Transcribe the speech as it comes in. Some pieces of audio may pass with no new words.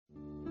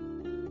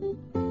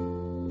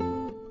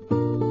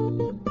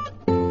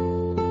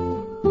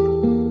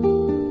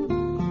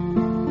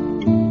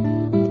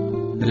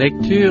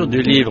Lecture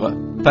du livre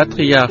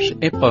Patriarches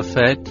et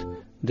Prophètes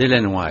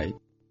d'Ellen White.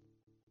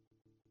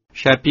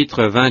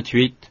 Chapitre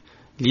 28.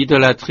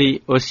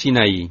 L'idolâtrie au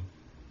Sinaï.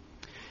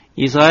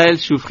 Israël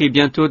souffrit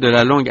bientôt de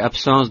la longue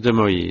absence de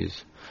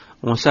Moïse.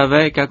 On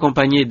savait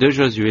qu'accompagné de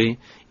Josué,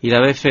 il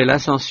avait fait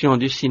l'ascension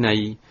du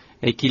Sinaï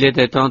et qu'il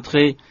était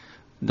entré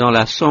dans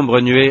la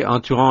sombre nuée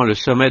entourant le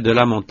sommet de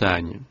la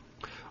montagne.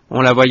 On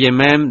la voyait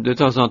même de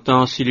temps en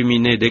temps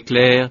s'illuminer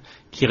d'éclairs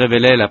qui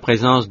révélaient la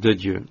présence de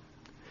Dieu.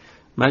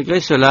 Malgré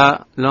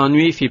cela,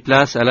 l'ennui fit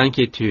place à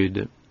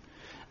l'inquiétude.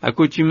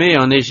 Accoutumés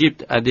en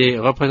Égypte à des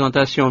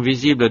représentations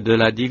visibles de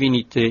la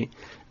divinité,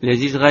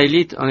 les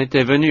Israélites en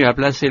étaient venus à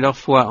placer leur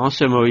foi en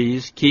ce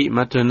Moïse qui,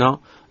 maintenant,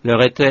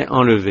 leur était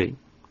enlevé.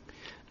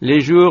 Les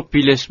jours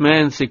puis les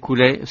semaines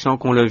s'écoulaient sans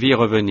qu'on le vît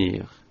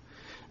revenir.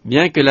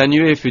 Bien que la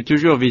nuée fût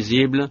toujours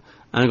visible,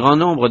 un grand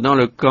nombre dans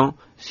le camp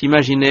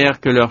s'imaginèrent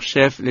que leur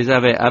chef les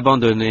avait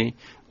abandonnés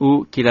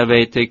ou qu'il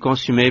avait été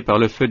consumé par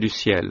le feu du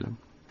ciel.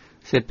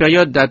 Cette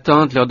période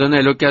d'attente leur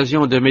donnait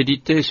l'occasion de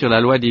méditer sur la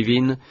loi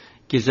divine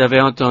qu'ils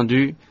avaient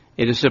entendue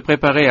et de se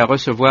préparer à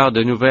recevoir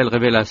de nouvelles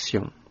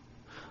révélations.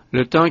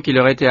 Le temps qui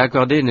leur était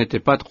accordé n'était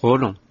pas trop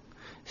long.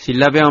 S'ils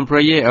l'avaient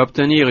employé à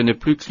obtenir une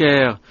plus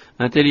claire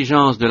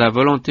intelligence de la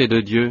volonté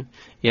de Dieu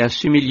et à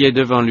s'humilier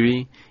devant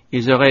lui,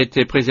 ils auraient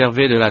été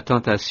préservés de la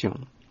tentation.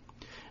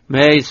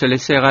 Mais ils se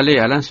laissèrent aller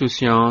à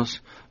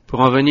l'insouciance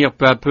pour en venir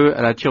peu à peu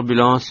à la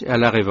turbulence et à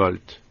la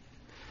révolte.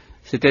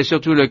 C'était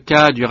surtout le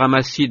cas du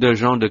ramassis de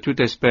gens de toute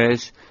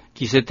espèce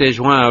qui s'étaient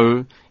joints à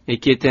eux et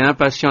qui étaient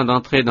impatients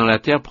d'entrer dans la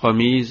terre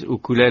promise où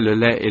coulait le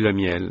lait et le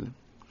miel.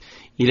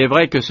 Il est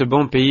vrai que ce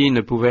bon pays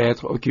ne pouvait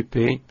être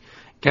occupé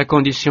qu'à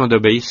condition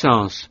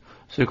d'obéissance,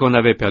 ce qu'on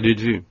avait perdu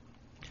de vue.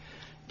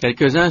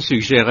 Quelques-uns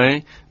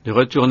suggéraient de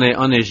retourner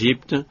en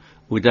Égypte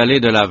ou d'aller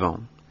de l'avant,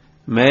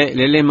 mais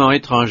l'élément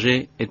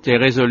étranger était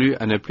résolu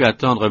à ne plus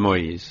attendre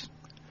Moïse.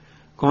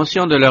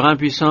 Conscients de leur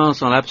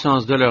impuissance en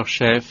l'absence de leur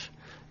chef,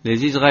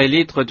 les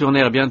Israélites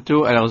retournèrent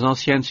bientôt à leurs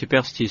anciennes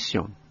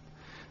superstitions.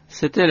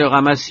 C'était le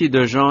ramassis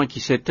de gens qui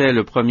s'était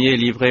le premier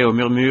livré au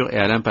murmure et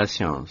à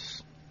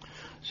l'impatience.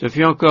 Ce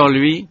fut encore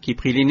lui qui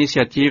prit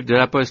l'initiative de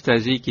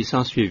l'apostasie qui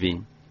s'ensuivit.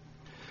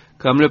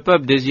 Comme le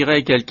peuple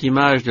désirait quelque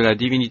image de la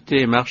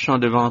divinité marchant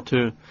devant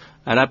eux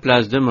à la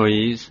place de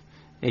Moïse,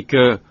 et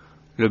que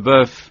le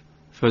bœuf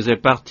faisait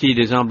partie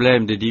des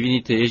emblèmes des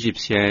divinités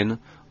égyptiennes,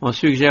 on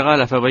suggéra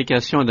la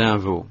fabrication d'un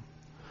veau.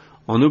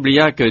 On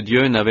oublia que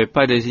Dieu n'avait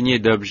pas désigné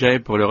d'objet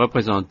pour le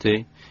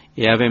représenter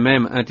et avait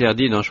même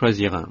interdit d'en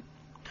choisir un.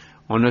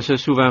 On ne se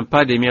souvint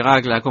pas des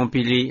miracles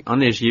accomplis en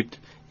Égypte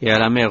et à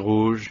la mer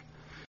Rouge,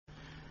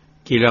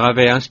 qui leur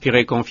avaient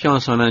inspiré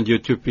confiance en un Dieu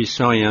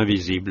tout-puissant et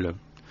invisible.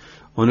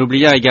 On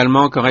oublia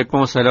également qu'en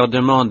réponse à leur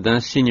demande d'un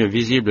signe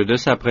visible de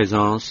sa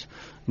présence,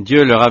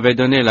 Dieu leur avait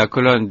donné la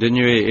colonne de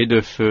nuée et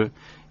de feu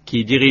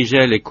qui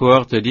dirigeait les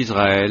cohortes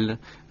d'Israël,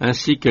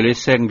 ainsi que les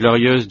scènes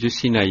glorieuses du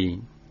Sinaï.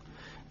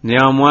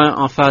 Néanmoins,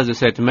 en face de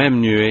cette même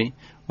nuée,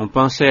 on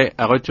pensait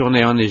à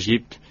retourner en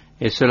Égypte,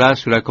 et cela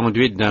sous la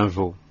conduite d'un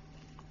veau.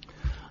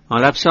 En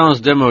l'absence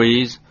de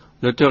Moïse,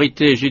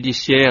 l'autorité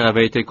judiciaire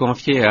avait été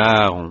confiée à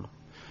Aaron.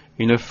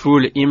 Une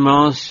foule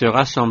immense se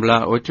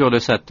rassembla autour de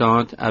sa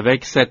tente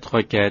avec cette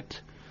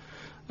requête.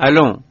 «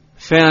 Allons,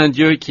 fais un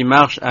Dieu qui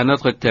marche à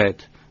notre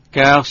tête,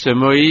 car ce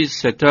Moïse,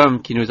 cet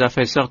homme qui nous a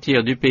fait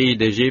sortir du pays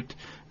d'Égypte,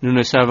 nous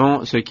ne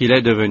savons ce qu'il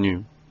est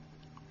devenu. »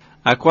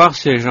 À croire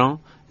ces gens,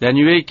 la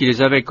nuée qui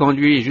les avait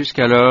conduits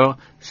jusqu'alors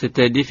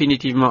s'était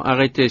définitivement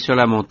arrêtée sur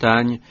la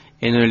montagne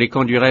et ne les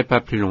conduirait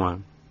pas plus loin.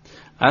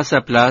 À sa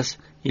place,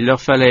 il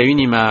leur fallait une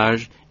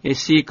image, et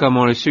si, comme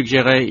on le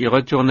suggérait, ils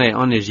retournaient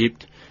en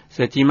Égypte,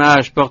 cette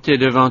image portée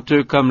devant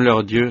eux comme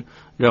leur Dieu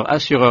leur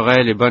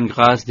assurerait les bonnes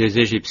grâces des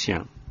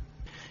Égyptiens.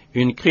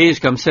 Une crise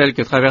comme celle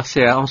que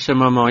traversait en ce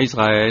moment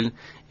Israël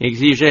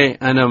exigeait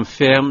un homme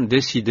ferme,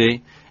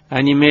 décidé,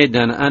 animé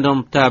d'un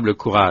indomptable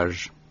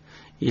courage.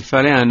 Il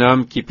fallait un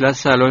homme qui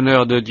plaçât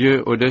l'honneur de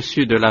Dieu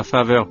au-dessus de la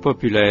faveur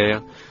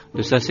populaire,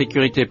 de sa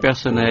sécurité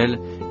personnelle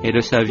et de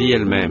sa vie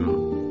elle-même.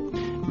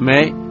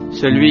 Mais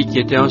celui qui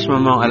était en ce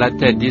moment à la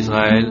tête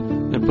d'Israël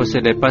ne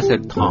possédait pas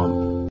cette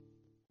trempe.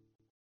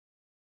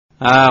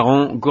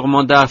 Aaron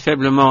gourmanda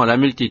faiblement la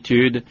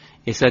multitude,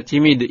 et sa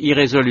timide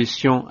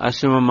irrésolution à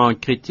ce moment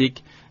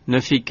critique ne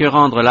fit que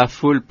rendre la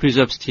foule plus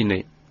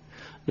obstinée.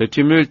 Le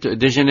tumulte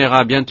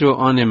dégénéra bientôt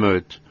en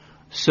émeute.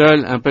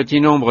 Seul un petit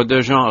nombre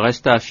de gens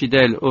resta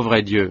fidèle au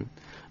vrai Dieu.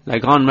 La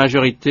grande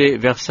majorité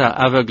versa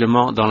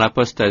aveuglement dans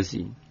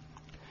l'apostasie.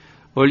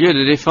 Au lieu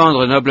de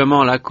défendre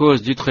noblement la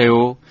cause du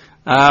Très-Haut,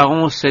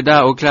 Aaron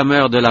céda aux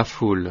clameurs de la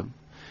foule.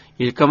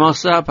 Il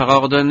commença par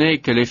ordonner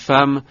que les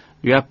femmes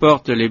lui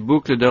apportent les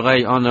boucles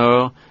d'oreilles en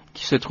or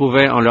qui se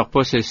trouvaient en leur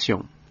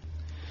possession.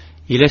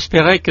 Il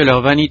espérait que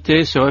leur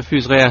vanité se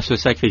refuserait à ce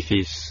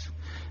sacrifice.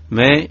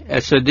 Mais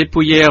elles se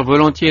dépouillèrent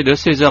volontiers de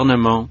ces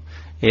ornements,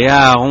 et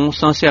Aaron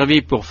s'en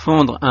servit pour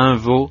fondre un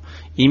veau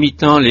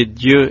imitant les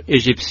dieux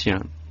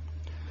égyptiens.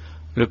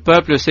 Le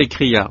peuple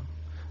s'écria,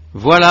 «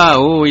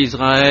 Voilà, ô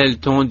Israël,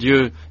 ton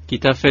Dieu, qui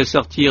t'a fait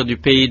sortir du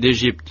pays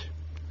d'Égypte. »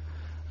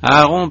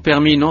 Aaron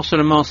permit non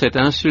seulement cette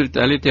insulte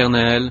à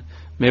l'Éternel,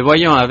 mais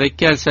voyant avec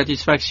quelle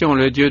satisfaction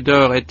le dieu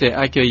d'or était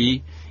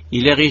accueilli,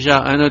 il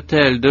érigea un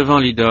autel devant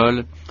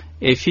l'idole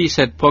et fit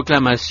cette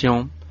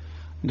proclamation: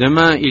 «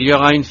 Demain il y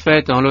aura une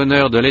fête en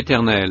l'honneur de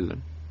l'Éternel. »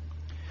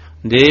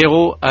 Des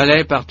héros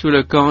allaient par tout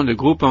le camp de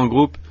groupe en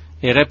groupe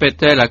et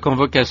répétaient la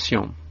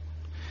convocation.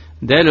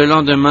 Dès le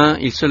lendemain,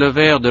 ils se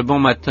levèrent de bon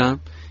matin,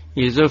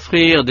 ils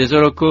offrirent des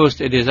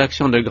holocaustes et des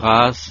actions de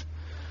grâce.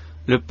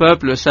 Le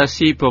peuple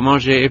s'assit pour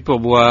manger et pour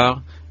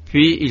boire,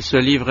 puis ils se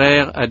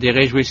livrèrent à des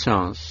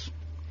réjouissances.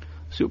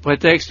 Sous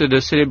prétexte de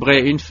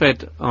célébrer une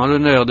fête en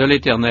l'honneur de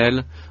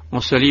l'Éternel,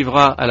 on se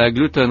livra à la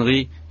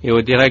gloutonnerie et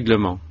au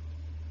dérèglement.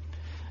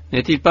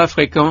 N'est-il pas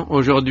fréquent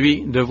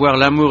aujourd'hui de voir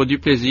l'amour du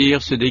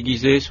plaisir se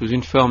déguiser sous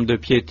une forme de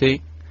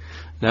piété?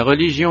 La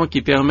religion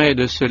qui permet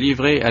de se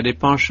livrer à des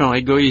penchants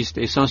égoïstes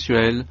et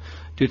sensuels,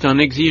 tout en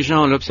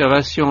exigeant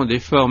l'observation des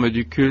formes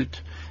du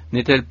culte,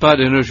 n'est-elle pas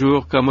de nos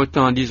jours, comme au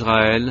temps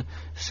d'Israël,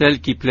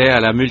 celle qui plaît à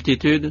la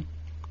multitude?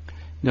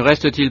 Ne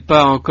reste-t-il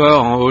pas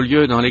encore en haut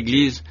lieu dans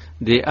l'Église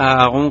des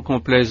Aaron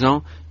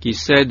complaisants qui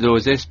cèdent aux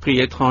esprits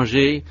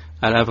étrangers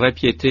à la vraie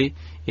piété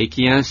et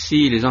qui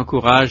ainsi les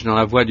encouragent dans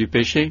la voie du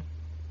péché?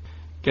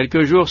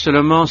 Quelques jours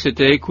seulement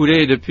s'étaient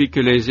écoulés depuis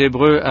que les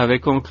Hébreux avaient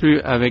conclu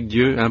avec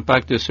Dieu un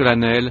pacte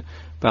solennel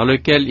par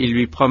lequel ils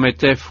lui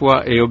promettaient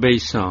foi et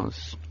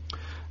obéissance.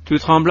 Tout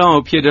tremblant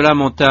au pied de la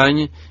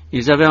montagne,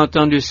 ils avaient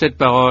entendu cette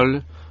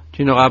parole: «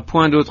 Tu n'auras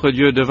point d'autre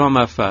Dieu devant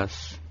ma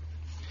face. »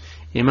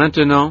 Et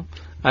maintenant,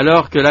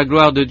 alors que la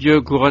gloire de Dieu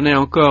couronnait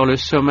encore le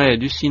sommet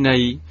du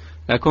Sinaï,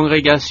 la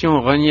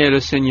congrégation reniait le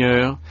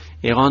Seigneur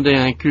et rendait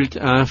un culte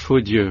à un faux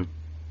Dieu.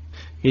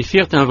 Ils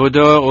firent un veau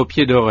d'or au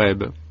pied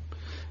d'Horeb,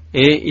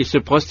 et ils se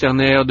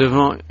prosternèrent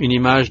devant une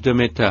image de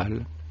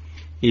métal.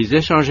 Ils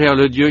échangèrent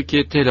le Dieu qui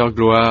était leur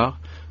gloire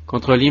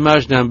contre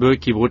l'image d'un bœuf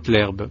qui broute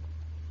l'herbe.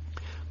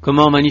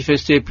 Comment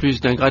manifester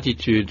plus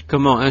d'ingratitude,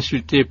 comment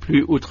insulter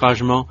plus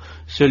outragement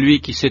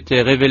celui qui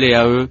s'était révélé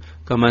à eux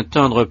comme un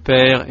tendre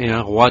père et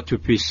un roi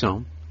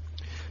tout-puissant?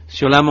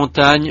 Sur la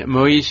montagne,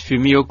 Moïse fut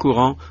mis au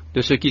courant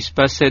de ce qui se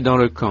passait dans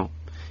le camp.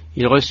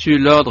 Il reçut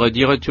l'ordre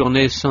d'y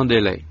retourner sans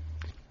délai.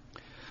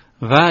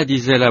 « Va,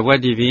 disait la voix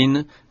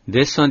divine,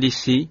 descends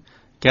d'ici,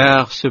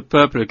 car ce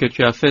peuple que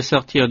tu as fait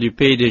sortir du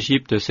pays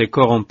d'Égypte s'est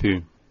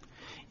corrompu.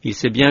 Il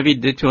s'est bien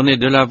vite détourné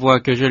de la voie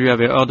que je lui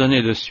avais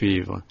ordonné de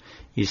suivre.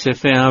 Il s'est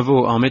fait un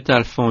veau en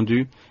métal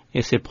fondu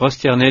et s'est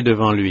prosterné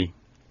devant lui. »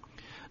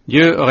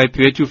 Dieu aurait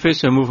pu étouffer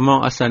ce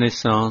mouvement à sa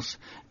naissance,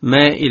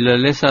 mais il le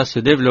laissa se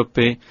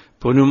développer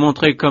pour nous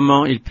montrer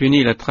comment il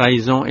punit la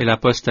trahison et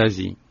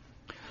l'apostasie.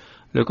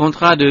 Le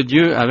contrat de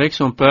Dieu avec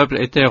son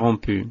peuple était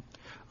rompu.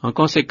 En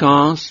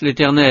conséquence,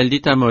 l'Éternel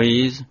dit à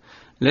Moïse: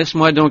 «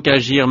 Laisse-moi donc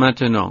agir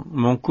maintenant.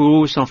 Mon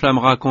courroux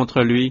s'enflammera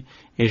contre lui,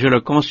 et je le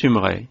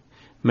consumerai.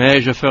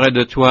 Mais je ferai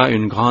de toi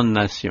une grande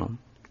nation. »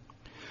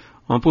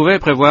 On pouvait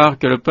prévoir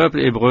que le peuple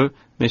hébreu,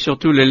 mais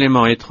surtout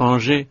l'élément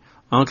étranger,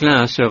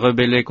 enclin à se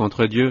rebeller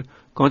contre Dieu,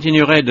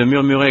 continuerait de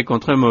murmurer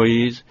contre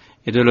Moïse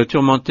et de le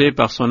tourmenter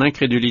par son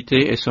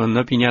incrédulité et son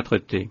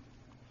opiniâtreté.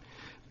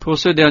 Pour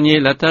ce dernier,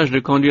 la tâche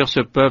de conduire ce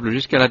peuple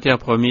jusqu'à la terre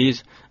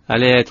promise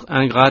allait être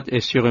ingrate et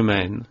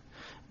surhumaine.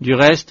 Du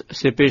reste,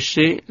 ses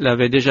péchés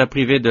l'avaient déjà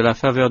privé de la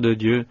faveur de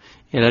Dieu,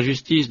 et la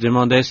justice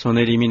demandait son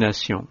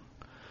élimination.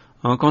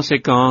 En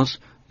conséquence,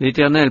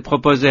 l'Éternel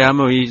proposait à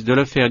Moïse de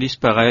le faire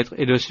disparaître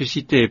et de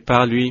susciter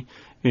par lui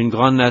une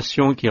grande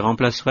nation qui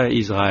remplacerait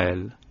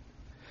Israël.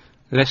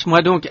 «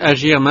 Laisse-moi donc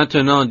agir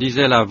maintenant,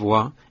 disait la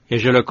voix, et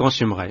je le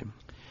consumerai. »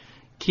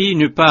 Qui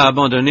n'eût pas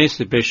abandonné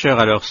ces pécheurs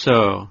à leur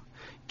sort?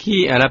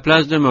 Qui, à la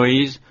place de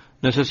Moïse,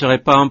 ne se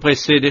serait pas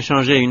empressé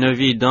d'échanger une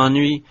vie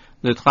d'ennui,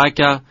 de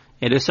tracas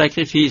et de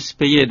sacrifices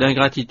payés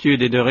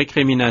d'ingratitude et de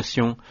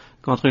récrimination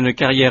contre une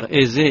carrière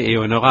aisée et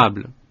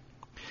honorable?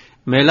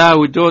 Mais là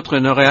où d'autres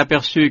n'auraient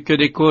aperçu que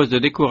des causes de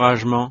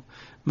découragement,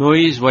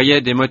 Moïse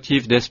voyait des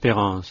motifs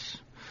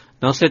d'espérance.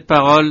 Dans cette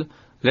parole,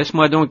 «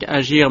 Laisse-moi donc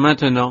agir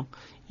maintenant »,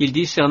 il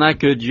discerna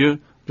que Dieu,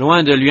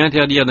 loin de lui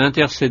interdire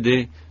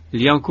d'intercéder,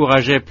 l'y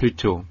encourageait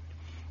plutôt.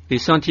 Il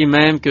sentit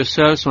même que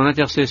seule son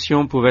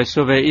intercession pouvait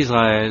sauver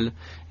Israël,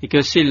 et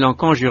que s'il l'en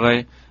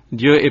conjurait,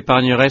 Dieu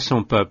épargnerait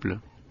son peuple.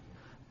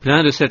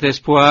 Plein de cet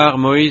espoir,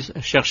 Moïse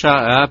chercha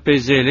à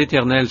apaiser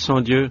l'Éternel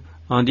son Dieu,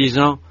 en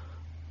disant: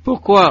 «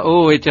 Pourquoi,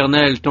 ô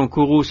Éternel, ton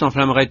courroux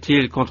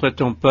s'enflammerait-il contre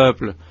ton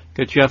peuple,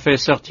 que tu as fait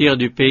sortir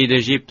du pays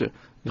d'Égypte,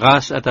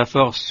 grâce à ta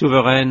force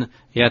souveraine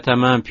et à ta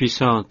main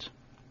puissante? »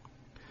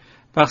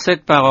 Par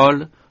cette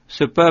parole,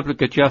 ce peuple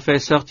que tu as fait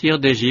sortir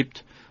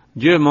d'Égypte,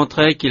 Dieu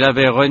montrait qu'il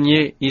avait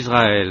renié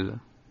Israël.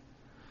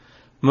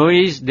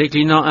 Moïse,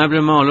 déclinant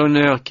humblement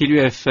l'honneur qui lui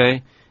est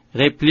fait,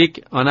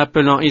 réplique en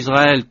appelant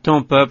Israël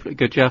ton peuple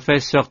que tu as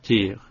fait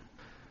sortir,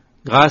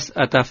 grâce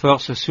à ta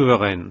force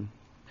souveraine.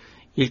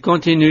 Il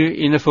continue: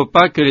 il ne faut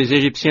pas que les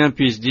Égyptiens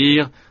puissent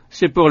dire: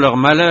 c'est pour leur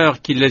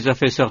malheur qu'il les a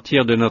fait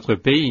sortir de notre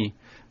pays,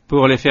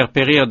 pour les faire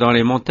périr dans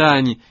les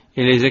montagnes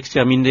et les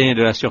exterminer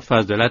de la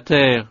surface de la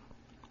terre.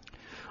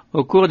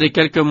 Au cours des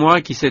quelques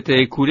mois qui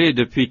s'étaient écoulés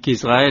depuis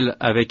qu'Israël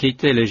avait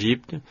quitté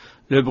l'Égypte,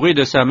 le bruit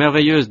de sa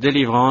merveilleuse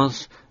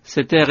délivrance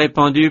s'était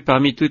répandu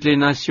parmi toutes les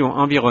nations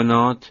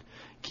environnantes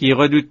qui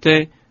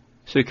redoutaient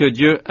ce que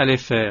Dieu allait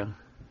faire.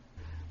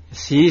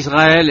 Si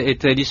Israël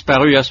était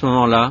disparu à ce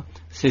moment-là,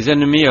 ses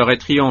ennemis auraient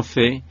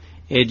triomphé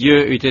et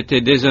Dieu eût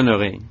été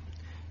déshonoré.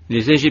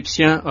 Les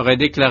Égyptiens auraient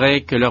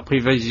déclaré que leur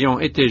prévision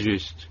était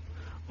juste.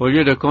 Au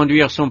lieu de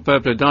conduire son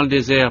peuple dans le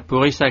désert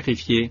pour y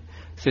sacrifier,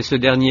 c'est ce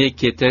dernier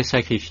qui était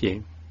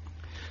sacrifié.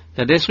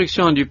 La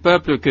destruction du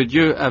peuple que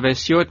Dieu avait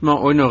si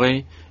hautement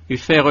honoré eût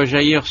fait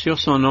rejaillir sur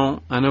son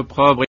nom un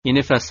opprobre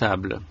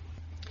ineffaçable.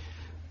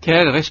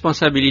 Quelle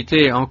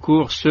responsabilité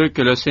encourent ceux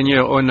que le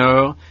Seigneur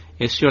honore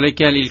et sur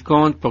lesquels il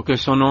compte pour que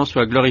son nom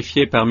soit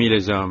glorifié parmi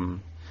les hommes.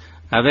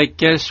 Avec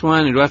quel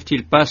soin ne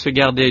doivent-ils pas se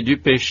garder du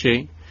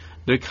péché,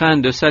 de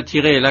craindre de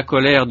s'attirer la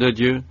colère de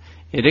Dieu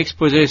et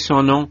d'exposer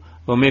son nom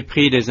au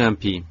mépris des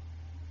impies.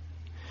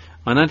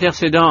 En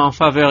intercédant en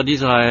faveur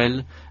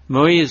d'Israël,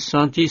 Moïse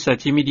sentit sa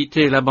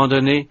timidité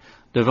l'abandonner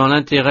devant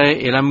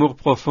l'intérêt et l'amour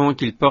profond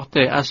qu'il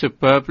portait à ce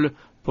peuple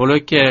pour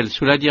lequel,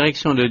 sous la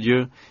direction de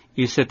Dieu,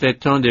 il s'était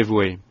tant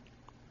dévoué.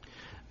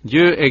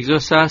 Dieu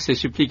exauça ses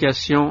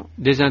supplications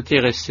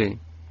désintéressées.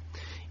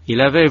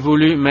 Il avait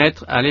voulu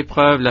mettre à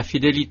l'épreuve la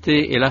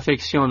fidélité et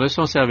l'affection de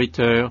son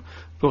serviteur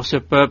pour ce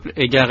peuple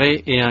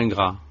égaré et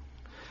ingrat.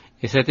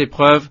 Et cette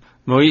épreuve,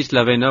 Moïse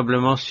l'avait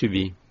noblement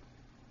subie.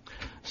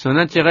 Son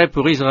intérêt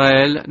pour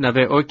Israël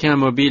n'avait aucun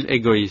mobile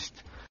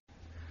égoïste.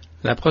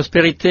 La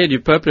prospérité du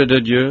peuple de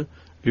Dieu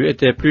lui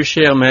était plus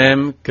chère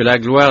même que la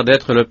gloire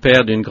d'être le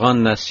père d'une grande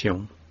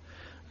nation.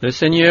 Le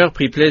Seigneur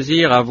prit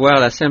plaisir à voir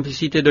la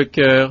simplicité de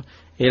cœur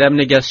et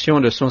l'abnégation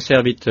de son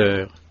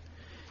serviteur.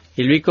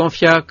 Il lui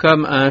confia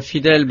comme à un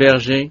fidèle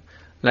berger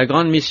la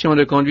grande mission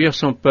de conduire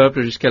son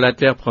peuple jusqu'à la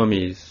terre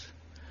promise.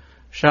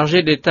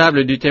 Chargé des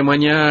tables du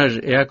témoignage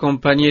et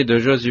accompagné de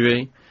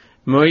Josué,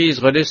 Moïse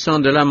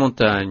redescend de la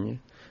montagne.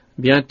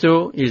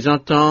 Bientôt, ils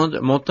entendent,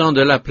 montant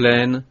de la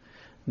plaine,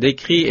 des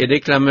cris et des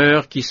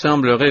clameurs qui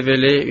semblent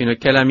révéler une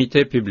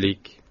calamité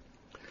publique.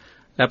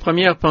 La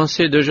première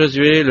pensée de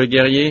Josué, le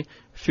guerrier,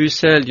 fut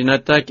celle d'une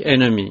attaque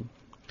ennemie.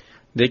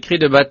 Des cris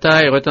de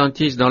bataille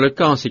retentissent dans le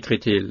camp,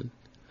 s'écrie-t-il.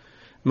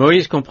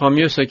 Moïse comprend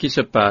mieux ce qui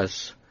se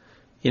passe.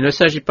 Il ne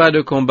s'agit pas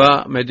de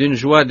combat, mais d'une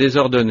joie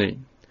désordonnée.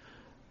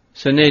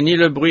 Ce n'est ni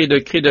le bruit de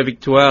cris de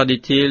victoire,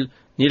 dit-il,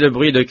 ni le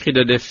bruit de cris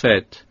de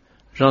défaite.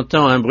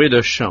 J'entends un bruit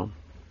de chant.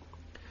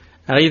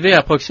 Arrivé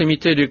à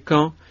proximité du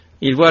camp,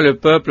 il voit le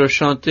peuple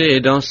chanter et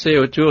danser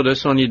autour de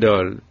son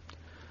idole.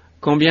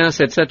 Combien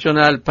cette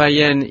saturnale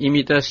païenne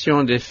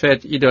imitation des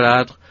fêtes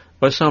idolâtres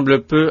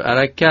ressemble peu à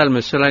la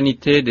calme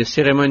solennité des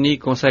cérémonies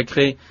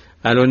consacrées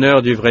à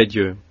l'honneur du vrai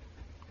Dieu.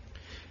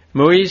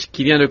 Moïse,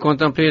 qui vient de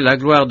contempler la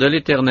gloire de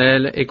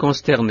l'Éternel, est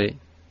consterné.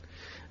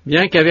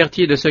 Bien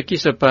qu'averti de ce qui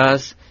se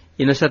passe,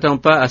 il ne s'attend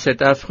pas à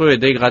cet affreux et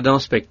dégradant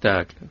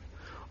spectacle.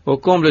 Au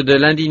comble de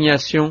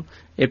l'indignation,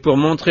 et pour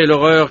montrer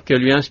l'horreur que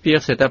lui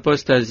inspire cette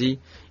apostasie,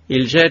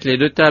 il jette les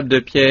 2 tables de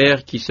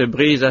pierre qui se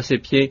brisent à ses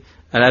pieds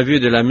à la vue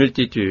de la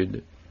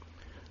multitude.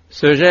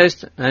 Ce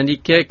geste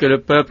indiquait que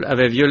le peuple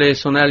avait violé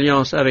son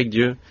alliance avec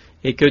Dieu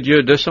et que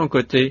Dieu, de son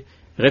côté,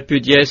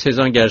 répudiait ses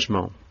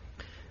engagements.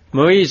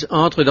 Moïse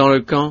entre dans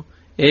le camp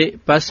et,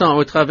 passant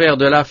au travers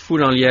de la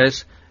foule en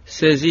liesse,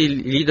 saisit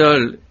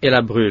l'idole et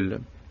la brûle.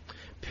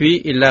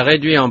 Puis il la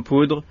réduit en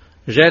poudre,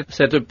 jette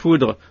cette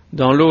poudre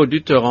dans l'eau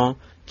du torrent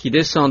qui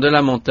descend de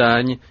la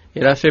montagne et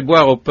la fait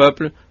boire au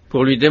peuple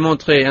pour lui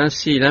démontrer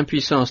ainsi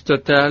l'impuissance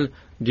totale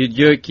du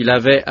Dieu qu'il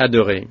avait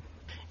adoré.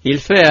 Il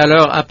fait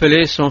alors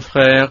appeler son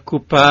frère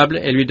coupable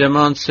et lui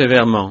demande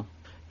sévèrement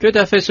 « Que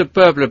t'a fait ce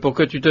peuple pour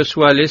que tu te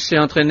sois laissé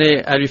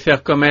entraîner à lui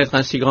faire commettre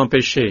un si grand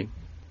péché ?»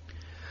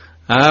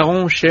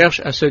 Aaron cherche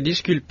à se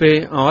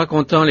disculper en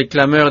racontant les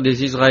clameurs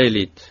des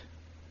Israélites.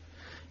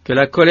 « Que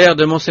la colère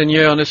de mon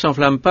Seigneur ne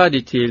s'enflamme pas,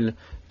 dit-il.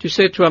 Tu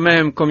sais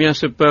toi-même combien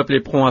ce peuple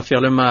est prompt à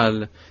faire le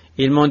mal.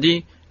 Ils m'ont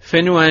dit,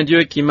 fais-nous un Dieu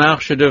qui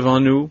marche devant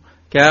nous,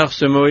 car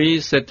ce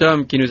Moïse, cet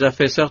homme qui nous a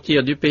fait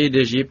sortir du pays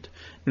d'Égypte,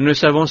 nous ne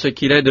savons ce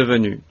qu'il est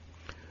devenu.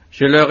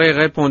 Je leur ai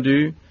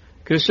répondu,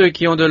 que ceux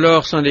qui ont de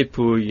l'or s'en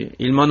dépouillent.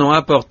 Ils m'en ont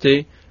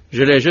apporté,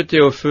 je l'ai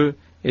jeté au feu,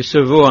 et ce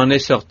veau en est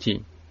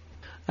sorti. »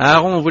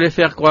 Aaron voulait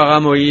faire croire à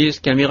Moïse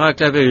qu'un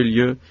miracle avait eu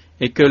lieu,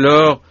 et que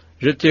l'or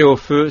jeté au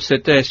feu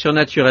s'était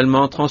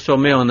surnaturellement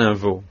transformé en un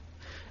veau.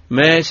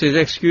 Mais ces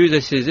excuses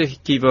et ces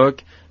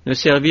équivoques ne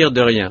servirent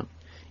de rien.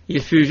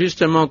 Il fut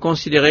justement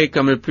considéré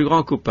comme le plus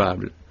grand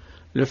coupable.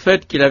 Le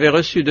fait qu'il avait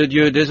reçu de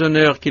Dieu des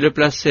honneurs qui le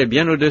plaçaient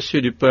bien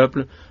au-dessus du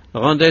peuple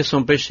rendait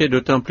son péché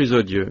d'autant plus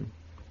odieux.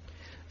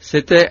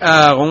 C'était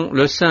Aaron,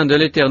 le saint de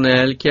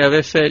l'Éternel, qui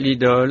avait fait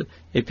l'idole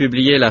et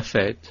publié la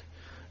fête.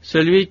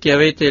 Celui qui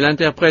avait été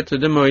l'interprète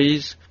de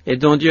Moïse et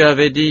dont Dieu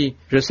avait dit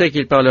 « Je sais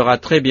qu'il parlera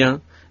très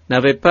bien »,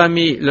 n'avait pas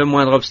mis le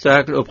moindre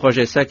obstacle au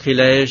projet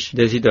sacrilège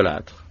des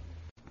idolâtres.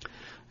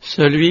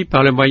 Celui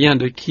par le moyen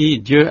de qui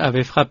Dieu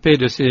avait frappé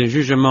de ses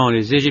jugements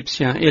les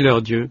Égyptiens et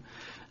leurs dieux,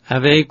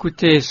 avait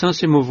écouté sans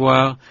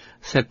s'émouvoir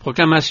cette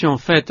proclamation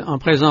faite en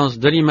présence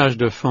de l'image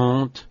de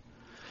fonte.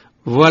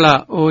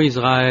 Voilà, ô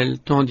Israël,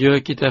 ton Dieu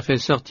qui t'a fait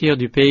sortir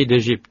du pays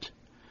d'Égypte.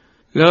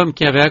 L'homme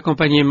qui avait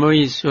accompagné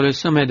Moïse sur le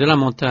sommet de la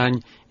montagne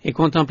et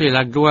contemplé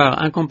la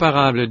gloire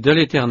incomparable de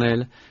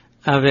l'Éternel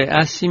avait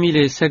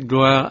assimilé cette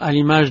gloire à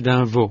l'image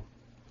d'un veau.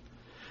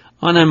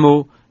 En un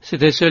mot,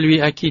 c'était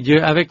celui à qui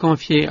Dieu avait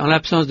confié, en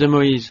l'absence de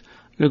Moïse,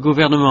 le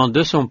gouvernement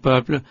de son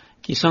peuple,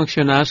 qui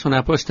sanctionna son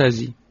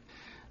apostasie.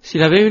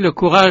 S'il avait eu le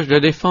courage de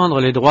défendre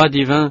les droits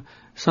divins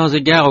sans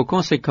égard aux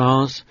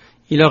conséquences,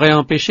 il aurait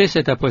empêché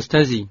cette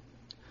apostasie.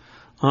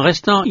 En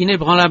restant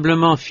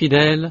inébranlablement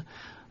fidèle,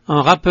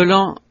 en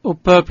rappelant au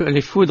peuple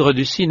les foudres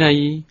du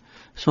Sinaï,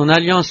 son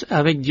alliance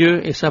avec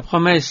Dieu et sa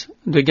promesse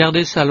de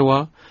garder sa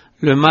loi,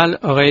 le mal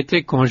aurait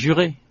été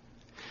conjuré.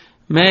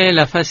 Mais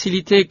la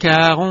facilité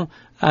qu'Aaron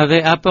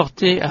avait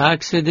apportée à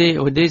accéder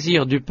aux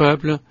désirs du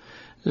peuple,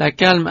 la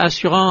calme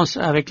assurance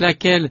avec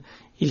laquelle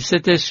il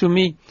s'était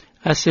soumis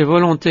à ses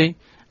volontés,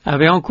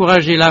 avait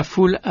encouragé la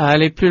foule à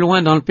aller plus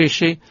loin dans le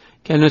péché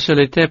qu'elle ne se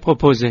l'était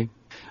proposé.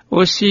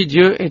 Aussi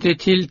Dieu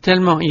était-il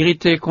tellement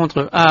irrité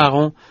contre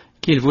Aaron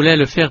qu'il voulait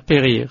le faire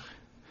périr.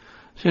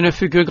 Ce ne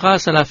fut que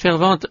grâce à la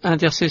fervente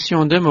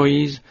intercession de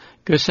Moïse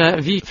que sa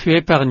vie fut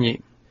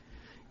épargnée.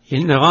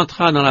 Il ne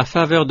rentra dans la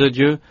faveur de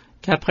Dieu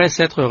qu'après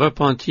s'être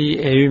repenti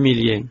et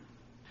humilié.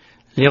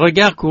 Les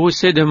regards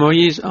courroucés de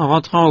Moïse en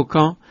rentrant au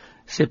camp,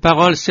 ses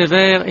paroles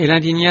sévères et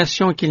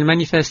l'indignation qu'il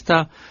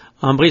manifesta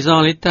en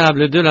brisant les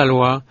tables de la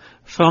loi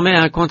formaient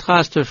un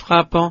contraste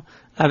frappant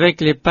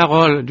avec les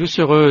paroles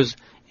doucereuses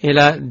et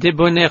la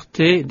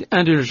débonnaire-té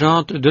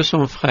indulgente de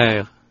son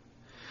frère.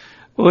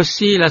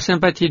 Aussi la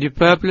sympathie du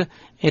peuple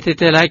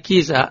était-elle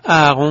acquise à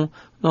Aaron,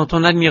 dont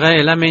on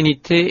admirait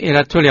l'aménité et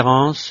la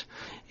tolérance,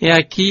 et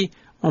à qui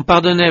on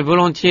pardonnait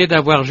volontiers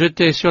d'avoir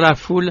jeté sur la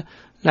foule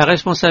la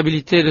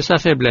responsabilité de sa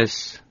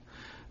faiblesse.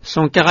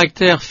 Son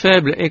caractère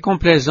faible et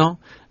complaisant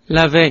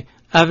l'avait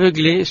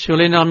aveuglé sur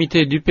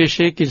l'énormité du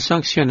péché qu'il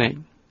sanctionnait.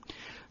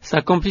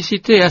 Sa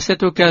complicité à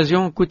cette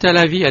occasion coûta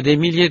la vie à des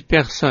milliers de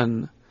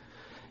personnes.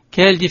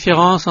 Quelle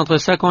différence entre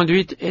sa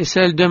conduite et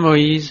celle de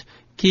Moïse,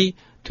 qui,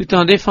 tout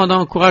en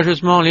défendant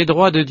courageusement les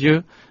droits de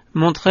Dieu,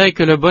 montrait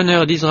que le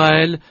bonheur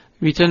d'Israël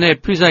lui tenait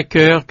plus à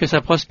cœur que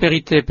sa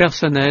prospérité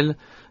personnelle,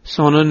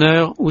 son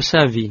honneur ou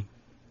sa vie.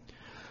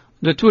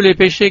 De tous les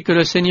péchés que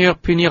le Seigneur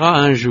punira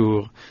un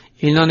jour,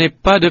 il n'en est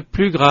pas de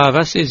plus grave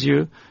à ses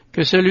yeux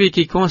que celui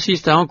qui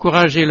consiste à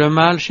encourager le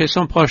mal chez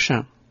son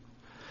prochain.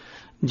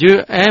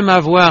 Dieu aime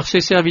à voir ses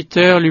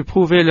serviteurs lui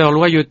prouver leur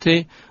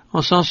loyauté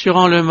en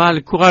censurant le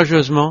mal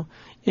courageusement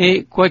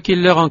et quoi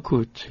qu'il leur en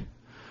coûte.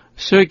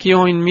 Ceux qui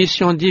ont une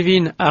mission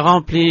divine à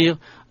remplir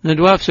ne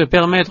doivent se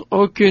permettre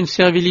aucune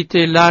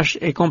servilité lâche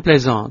et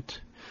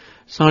complaisante.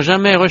 Sans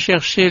jamais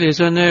rechercher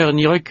les honneurs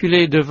ni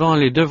reculer devant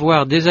les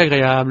devoirs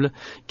désagréables,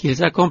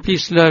 qu'ils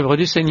accomplissent l'œuvre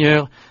du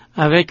Seigneur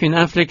avec une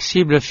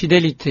inflexible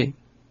fidélité.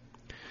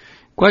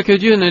 Quoique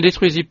Dieu ne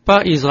détruisit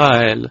pas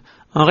Israël,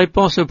 en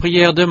réponse aux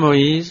prières de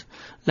Moïse,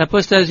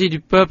 l'apostasie du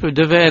peuple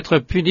devait être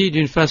punie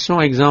d'une façon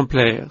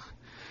exemplaire.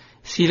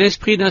 Si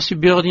l'esprit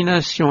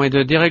d'insubordination et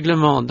de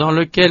dérèglement dans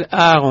lequel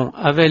Aaron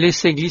avait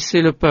laissé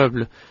glisser le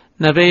peuple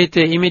n'avait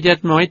été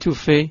immédiatement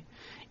étouffé,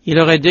 il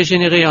aurait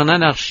dégénéré en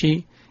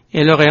anarchie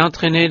et l'aurait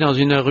entraîné dans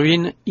une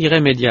ruine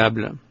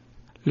irrémédiable.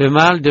 Le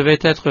mal devait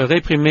être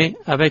réprimé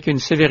avec une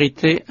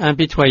sévérité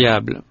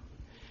impitoyable.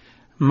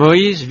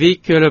 Moïse vit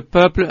que le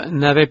peuple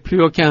n'avait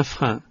plus aucun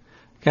frein,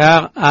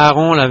 car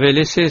Aaron l'avait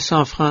laissé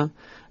sans frein,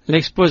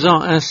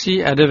 l'exposant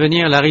ainsi à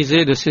devenir la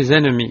risée de ses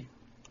ennemis.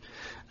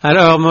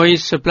 Alors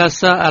Moïse se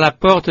plaça à la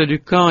porte du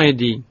camp et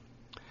dit :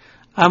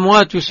 « À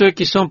moi tous ceux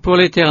qui sont pour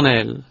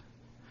l'Éternel. »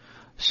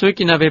 Ceux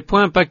qui n'avaient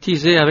point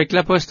pactisé avec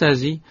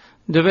l'apostasie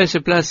devaient se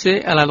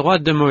placer à la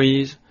droite de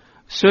Moïse,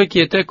 ceux qui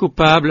étaient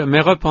coupables mais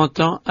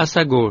repentants à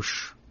sa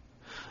gauche.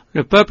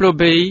 Le peuple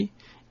obéit,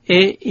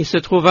 et il se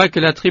trouva que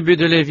la tribu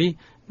de Lévi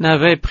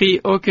n'avait pris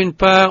aucune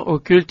part au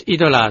culte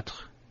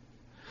idolâtre.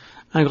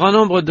 Un grand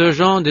nombre de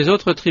gens des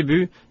autres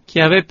tribus qui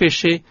avaient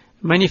péché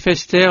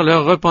manifestèrent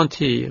leur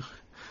repentir.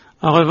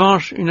 En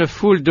revanche, une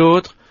foule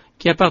d'autres,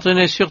 qui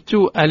appartenaient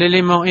surtout à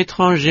l'élément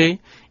étranger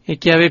et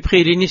qui avaient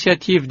pris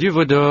l'initiative du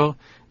veau d'or,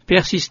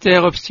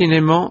 persistèrent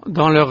obstinément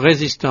dans leur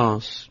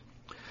résistance.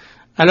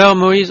 Alors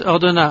Moïse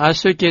ordonna à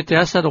ceux qui étaient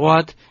à sa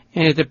droite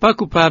et n'étaient pas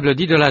coupables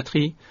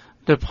d'idolâtrie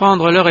de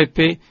prendre leur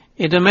épée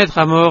et de mettre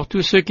à mort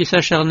tous ceux qui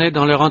s'acharnaient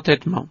dans leur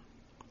entêtement.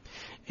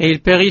 Et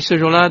il périt ce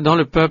jour-là dans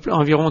le peuple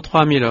environ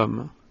 3000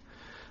 hommes.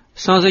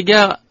 Sans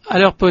égard à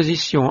leur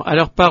position, à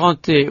leur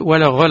parenté ou à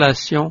leur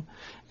relation,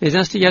 les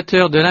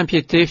instigateurs de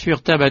l'impiété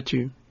furent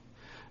abattus.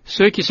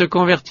 Ceux qui se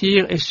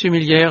convertirent et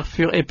s'humilièrent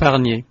furent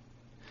épargnés.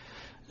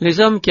 Les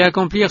hommes qui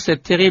accomplirent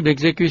cette terrible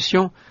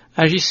exécution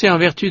agissaient en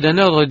vertu d'un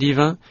ordre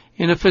divin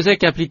et ne faisaient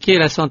qu'appliquer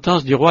la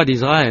sentence du roi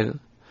d'Israël.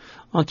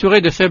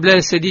 Entouré de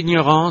faiblesse et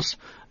d'ignorance,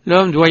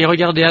 l'homme doit y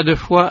regarder à deux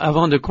fois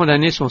avant de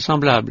condamner son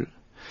semblable.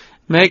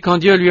 Mais quand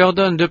Dieu lui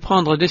ordonne de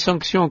prendre des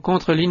sanctions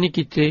contre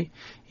l'iniquité,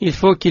 il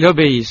faut qu'il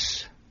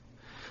obéisse.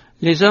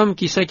 Les hommes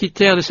qui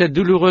s'acquittèrent de cette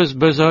douloureuse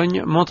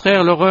besogne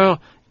montrèrent l'horreur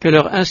que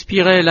leur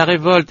inspirait la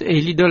révolte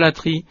et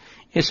l'idolâtrie,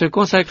 et se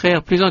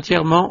consacrèrent plus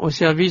entièrement au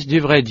service du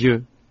vrai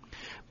Dieu.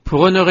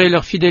 Pour honorer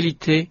leur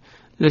fidélité,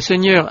 le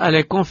Seigneur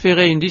allait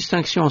conférer une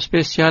distinction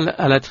spéciale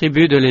à la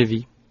tribu de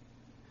Lévi.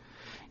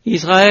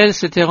 Israël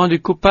s'était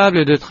rendu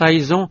coupable de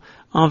trahison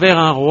envers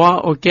un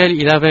roi auquel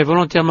il avait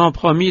volontairement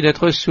promis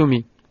d'être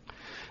soumis.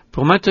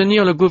 Pour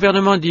maintenir le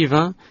gouvernement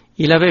divin,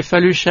 il avait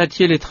fallu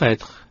châtier les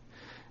traîtres.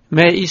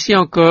 Mais ici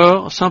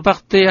encore, sans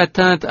porter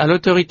atteinte à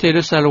l'autorité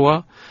de sa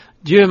loi,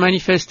 Dieu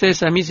manifestait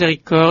sa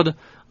miséricorde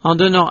en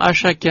donnant à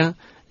chacun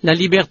la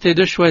liberté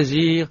de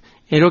choisir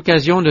et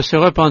l'occasion de se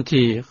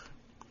repentir.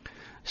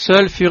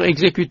 Seuls furent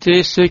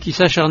exécutés ceux qui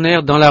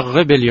s'acharnèrent dans la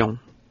rébellion.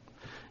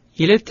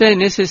 Il était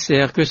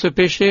nécessaire que ce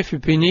péché fût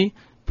puni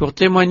pour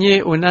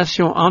témoigner aux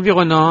nations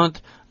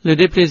environnantes le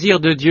déplaisir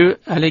de Dieu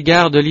à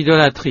l'égard de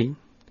l'idolâtrie.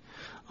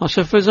 En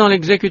se faisant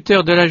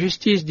l'exécuteur de la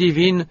justice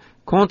divine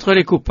contre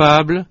les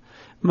coupables,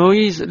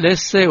 Moïse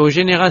laissait aux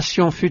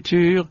générations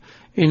futures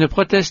une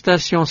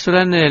protestation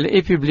solennelle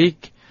et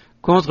publique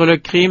contre le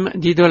crime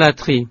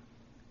d'idolâtrie.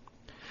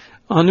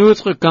 En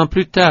outre, quand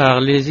plus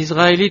tard les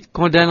Israélites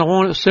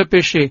condamneront ce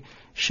péché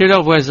chez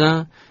leurs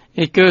voisins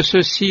et que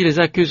ceux-ci les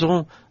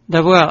accuseront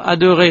d'avoir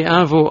adoré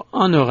un veau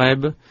en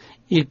Horeb,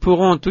 ils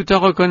pourront, tout en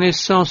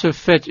reconnaissant ce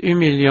fait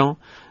humiliant,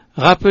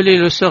 rappeler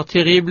le sort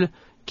terrible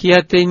qui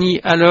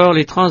atteignit alors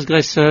les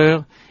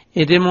transgresseurs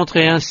et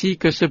démontrer ainsi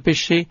que ce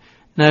péché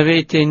n'avait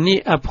été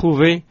ni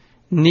approuvé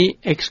ni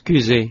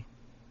excusé.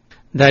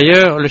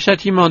 D'ailleurs, le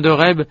châtiment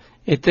d'Horeb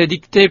était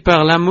dicté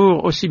par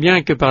l'amour aussi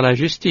bien que par la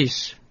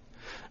justice.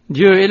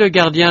 Dieu est le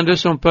gardien de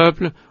son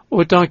peuple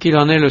autant qu'il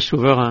en est le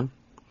souverain.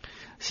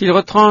 S'il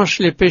retranche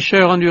les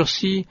pécheurs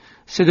endurcis,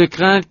 c'est de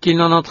crainte qu'il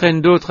n'en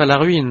entraîne d'autres à la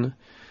ruine.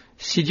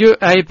 Si Dieu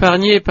a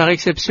épargné par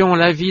exception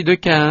la vie de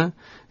Caïn,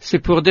 c'est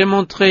pour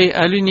démontrer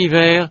à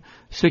l'univers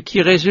ce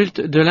qui résulte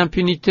de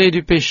l'impunité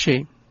du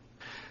péché.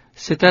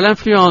 C'est à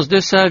l'influence de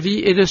sa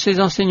vie et de ses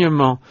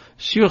enseignements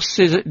sur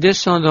ses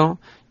descendants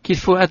qu'il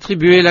faut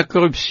attribuer la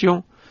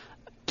corruption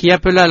qui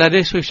appela la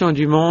destruction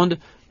du monde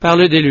par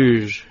le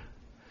déluge.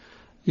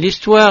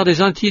 L'histoire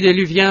des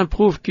antédiluviens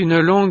prouve qu'une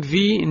longue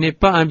vie n'est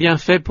pas un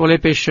bienfait pour les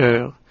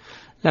pécheurs.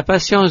 La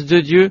patience de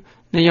Dieu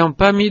n'ayant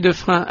pas mis de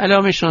frein à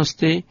leur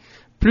méchanceté,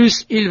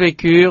 plus ils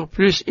vécurent,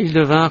 plus ils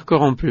devinrent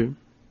corrompus.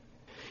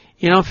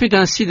 Il en fut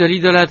ainsi de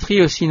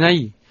l'idolâtrie au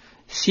Sinaï.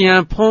 Si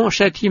un prompt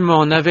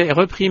châtiment n'avait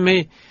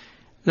reprimé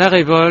la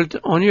révolte,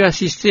 on eût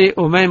assisté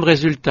au même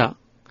résultat.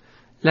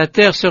 La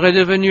terre serait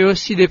devenue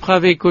aussi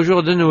dépravée qu'au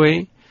jour de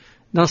Noé.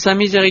 Dans sa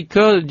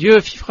miséricorde, Dieu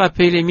fit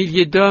frapper les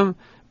milliers d'hommes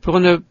pour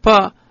ne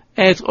pas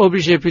être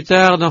obligé plus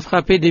tard d'en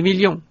frapper des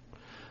millions.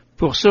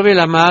 Pour sauver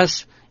la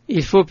masse,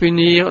 il faut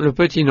punir le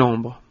petit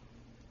nombre.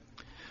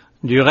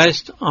 Du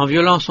reste, en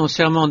violant son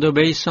serment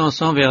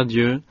d'obéissance envers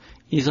Dieu,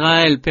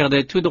 Israël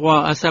perdait tout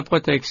droit à sa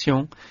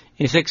protection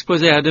et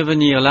s'exposait à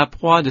devenir la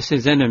proie de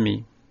ses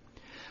ennemis.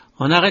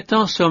 En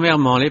arrêtant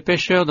sommairement les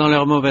pécheurs dans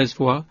leur mauvaise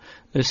voie,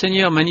 le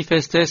Seigneur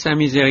manifestait sa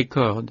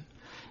miséricorde.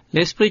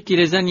 L'esprit qui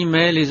les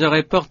animait les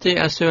aurait portés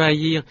à se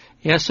haïr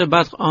et à se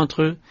battre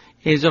entre eux,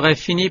 et ils auraient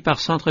fini par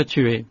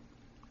s'entretuer.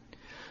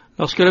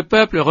 Lorsque le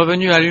peuple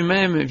revenu à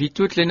lui-même vit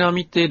toute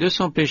l'énormité de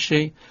son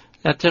péché,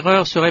 la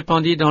terreur se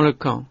répandit dans le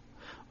camp.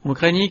 On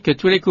craignit que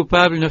tous les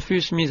coupables ne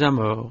fussent mis à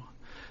mort.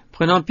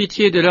 Prenant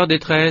pitié de leur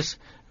détresse,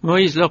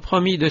 Moïse leur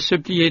promit de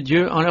supplier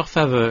Dieu en leur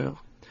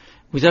faveur.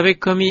 « Vous avez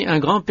commis un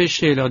grand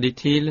péché, leur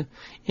dit-il,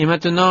 et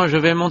maintenant je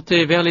vais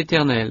monter vers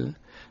l'Éternel.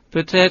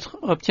 Peut-être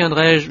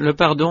obtiendrai-je le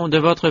pardon de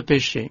votre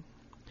péché. »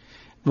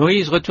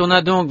 Moïse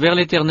retourna donc vers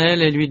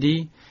l'Éternel et lui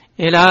dit, «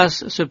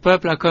 Hélas, ce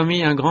peuple a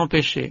commis un grand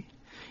péché.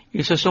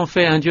 Ils se sont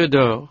fait un dieu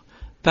d'or.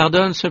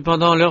 Pardonne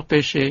cependant leurs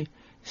péchés,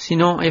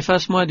 sinon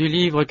efface-moi du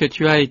livre que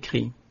tu as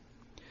écrit. »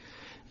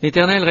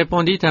 L'Éternel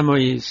répondit à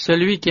Moïse, «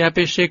 Celui qui a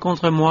péché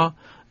contre moi,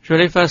 je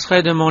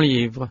l'effacerai de mon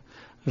livre.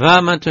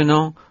 Va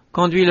maintenant,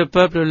 conduis le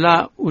peuple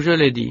là où je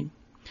l'ai dit.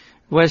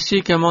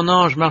 Voici que mon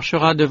ange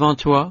marchera devant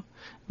toi,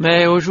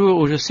 mais au jour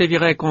où je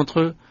sévirai contre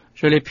eux,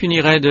 je les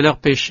punirai de leurs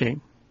péchés. »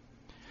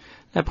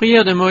 La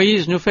prière de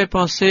Moïse nous fait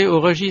penser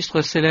au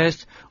registre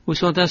céleste où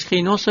sont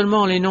inscrits non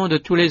seulement les noms de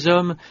tous les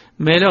hommes,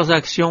 mais leurs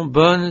actions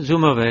bonnes ou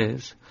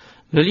mauvaises.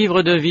 Le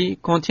livre de vie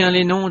contient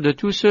les noms de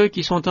tous ceux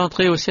qui sont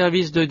entrés au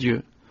service de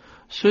Dieu.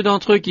 Ceux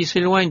d'entre eux qui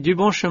s'éloignent du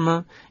bon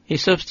chemin et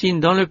s'obstinent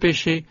dans le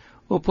péché,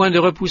 au point de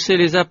repousser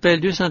les appels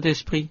du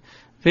Saint-Esprit,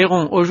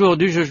 verront au jour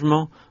du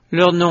jugement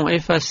leur nom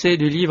effacé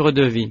du livre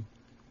de vie.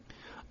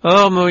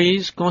 Or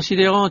Moïse,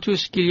 considérant tout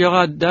ce qu'il y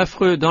aura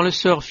d'affreux dans le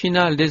sort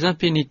final des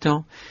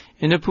impénitents,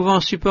 et ne pouvant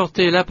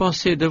supporter la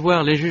pensée de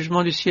voir les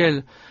jugements du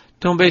ciel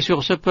tomber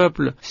sur ce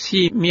peuple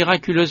si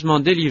miraculeusement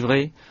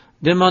délivré,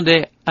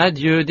 demandait à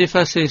Dieu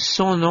d'effacer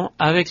son nom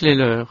avec les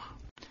leurs.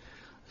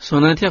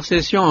 Son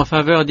intercession en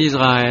faveur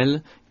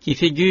d'Israël, qui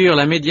figure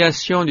la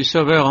médiation du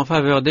Sauveur en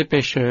faveur des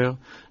pécheurs,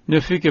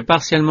 ne fut que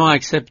partiellement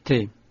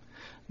acceptée.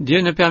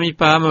 Dieu ne permit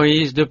pas à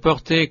Moïse de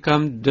porter,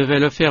 comme devait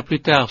le faire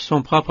plus tard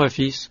son propre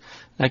fils,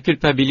 la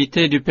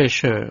culpabilité du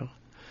pécheur.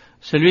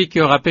 « Celui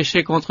qui aura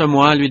péché contre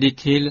moi, lui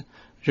dit-il,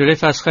 je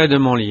l'effacerai de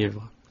mon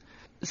livre. »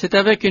 C'est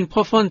avec une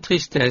profonde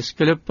tristesse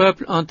que le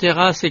peuple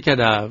enterra ses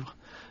cadavres.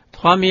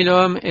 3000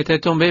 hommes étaient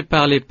tombés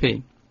par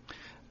l'épée.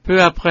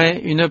 Peu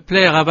après, une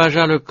plaie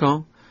ravagea le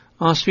camp.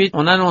 Ensuite,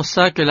 on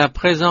annonça que la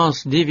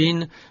présence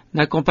divine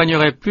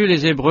n'accompagnerait plus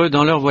les Hébreux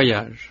dans leur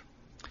voyage.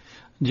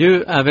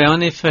 Dieu avait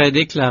en effet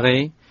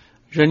déclaré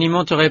 « Je n'y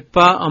monterai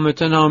pas en me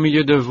tenant au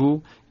milieu de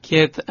vous, qui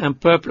êtes un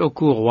peuple au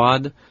cou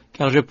roide,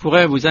 car je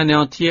pourrais vous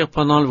anéantir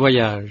pendant le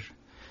voyage.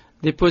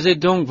 Déposez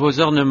donc vos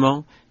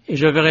ornements, et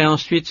je verrai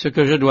ensuite ce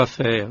que je dois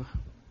faire. »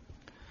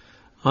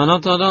 En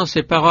entendant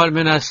ces paroles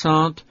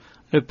menaçantes,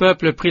 le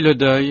peuple prit le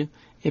deuil,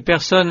 et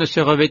personne ne se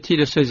revêtit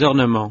de ses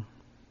ornements.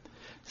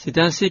 C'est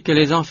ainsi que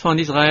les enfants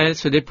d'Israël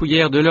se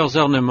dépouillèrent de leurs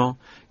ornements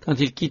quand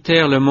ils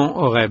quittèrent le mont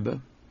Horeb.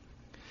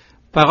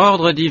 Par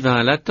ordre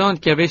divin, la tente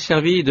qui avait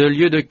servi de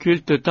lieu de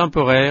culte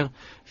temporaire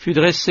fut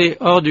dressée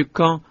hors du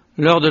camp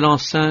lors de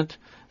l'enceinte,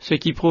 ce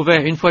qui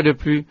prouvait une fois de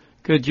plus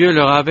que Dieu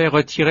leur avait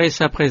retiré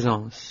sa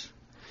présence.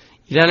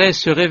 Il allait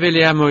se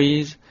révéler à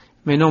Moïse,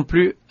 mais non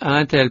plus à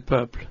un tel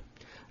peuple.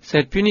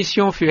 Cette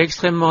punition fut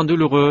extrêmement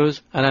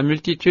douloureuse à la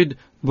multitude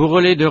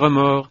bourrelée de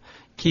remords,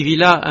 qui vit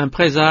là un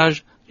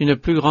présage d'une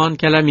plus grande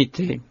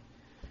calamité.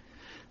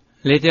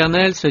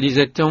 L'Éternel, se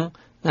disait-on,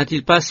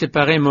 n'a-t-il pas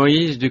séparé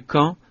Moïse du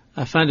camp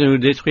afin de nous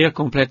détruire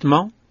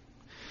complètement?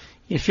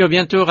 Ils furent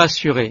bientôt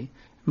rassurés.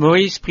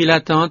 Moïse prit la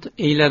tente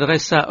et il la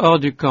dressa hors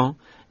du camp,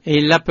 et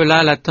il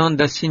l'appela la tente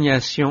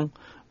d'assignation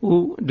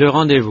ou de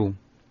rendez-vous.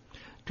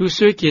 Tous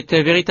ceux qui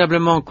étaient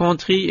véritablement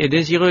contrits et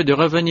désireux de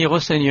revenir au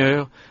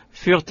Seigneur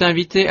furent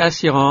invités à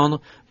s'y rendre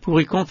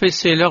pour y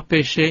confesser leurs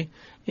péchés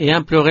et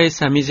implorer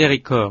sa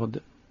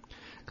miséricorde.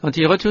 Quand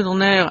ils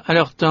retournèrent à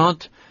leur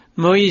tente,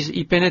 Moïse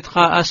y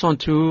pénétra à son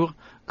tour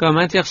comme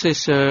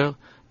intercesseur,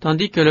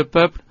 tandis que le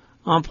peuple,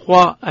 en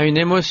proie à une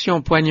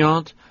émotion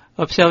poignante,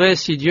 observait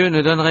si Dieu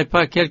ne donnerait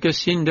pas quelques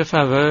signes de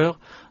faveur,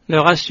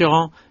 leur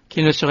assurant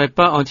qu'il ne serait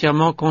pas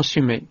entièrement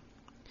consumé.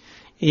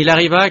 Et il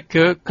arriva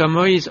que, comme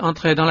Moïse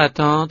entrait dans la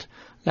tente,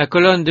 la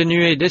colonne de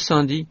nuée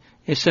descendit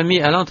et se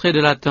mit à l'entrée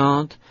de la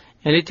tente,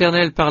 et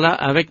l'Éternel parla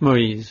avec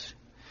Moïse.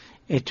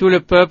 Et tout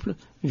le peuple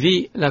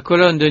vit la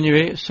colonne de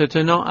nuée se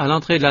tenant à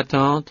l'entrée de la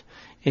tente,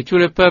 et tout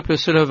le peuple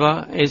se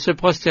leva et se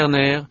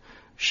prosternèrent,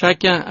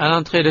 chacun à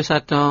l'entrée de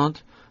sa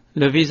tente,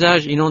 le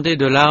visage inondé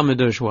de larmes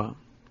de joie.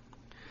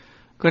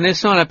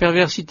 Connaissant la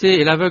perversité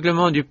et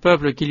l'aveuglement du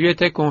peuple qui lui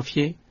était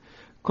confié,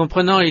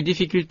 comprenant les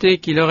difficultés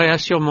qu'il aurait à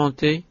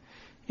surmonter,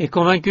 et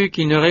convaincu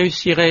qu'il ne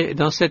réussirait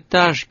dans cette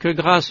tâche que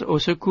grâce au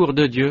secours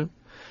de Dieu,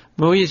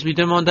 Moïse lui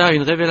demanda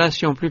une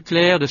révélation plus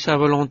claire de sa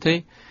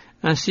volonté,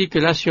 ainsi que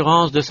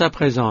l'assurance de sa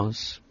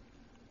présence.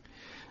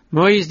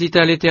 Moïse dit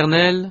à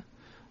l'Éternel,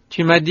 «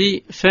 Tu m'as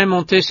dit, fais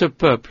monter ce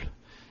peuple,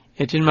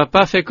 et tu ne m'as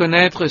pas fait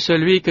connaître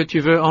celui que tu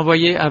veux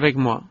envoyer avec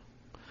moi.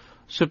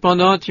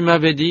 Cependant tu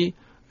m'avais dit,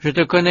 je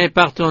te connais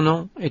par ton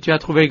nom, et tu as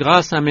trouvé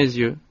grâce à mes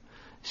yeux.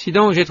 Si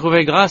donc j'ai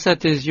trouvé grâce à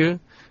tes yeux,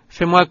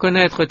 fais-moi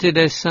connaître tes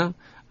desseins,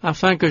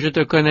 afin que je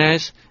te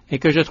connaisse et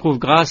que je trouve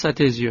grâce à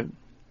tes yeux.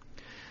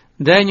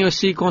 Daigne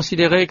aussi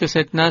considérer que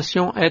cette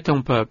nation est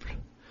ton peuple. »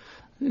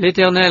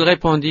 L'Éternel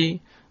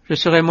répondit, « Je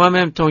serai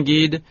moi-même ton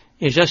guide,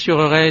 et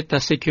j'assurerai ta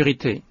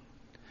sécurité. »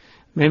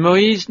 Mais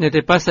Moïse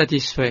n'était pas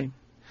satisfait.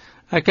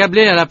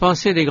 Accablé à la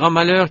pensée des grands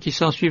malheurs qui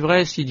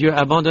s'ensuivraient si Dieu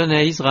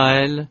abandonnait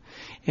Israël,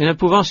 et ne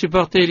pouvant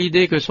supporter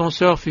l'idée que son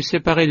sort fût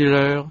séparé du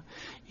leur,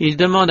 il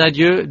demande à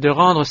Dieu de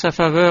rendre sa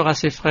faveur à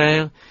ses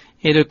frères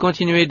et de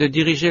continuer de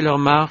diriger leur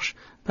marche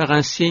par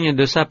un signe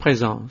de sa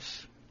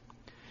présence.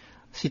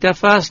 « Si ta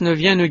face ne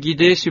vient nous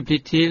guider,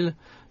 supplie-t-il,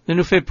 ne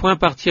nous fais point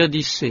partir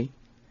d'ici.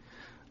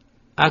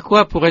 À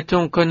quoi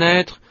pourrait-on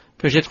connaître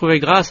que j'ai trouvé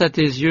grâce à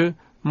tes yeux,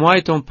 moi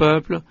et ton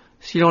peuple,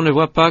 si l'on ne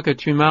voit pas que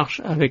tu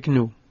marches avec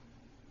nous?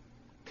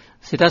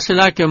 C'est à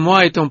cela que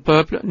moi et ton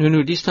peuple, nous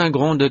nous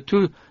distinguerons de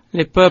tous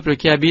les peuples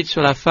qui habitent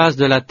sur la face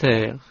de la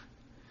terre. »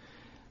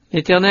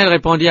 L'Éternel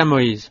répondit à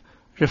Moïse,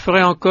 « Je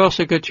ferai encore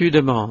ce que tu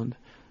demandes,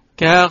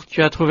 car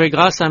tu as trouvé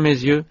grâce à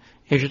mes yeux,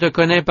 et je te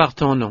connais par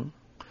ton nom. »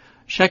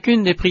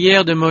 Chacune des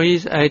prières de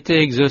Moïse a été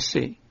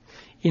exaucée.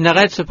 Il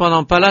n'arrête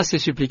cependant pas là ses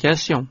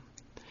supplications.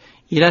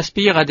 Il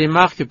aspire à des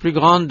marques plus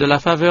grandes de la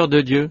faveur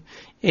de Dieu,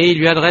 et il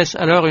lui adresse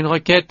alors une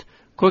requête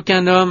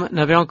qu'aucun homme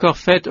n'avait encore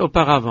faite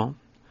auparavant.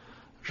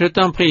 « Je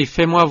t'en prie,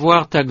 fais-moi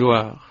voir ta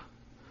gloire. »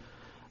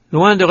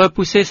 Loin de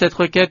repousser cette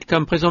requête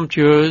comme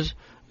présomptueuse,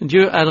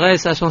 Dieu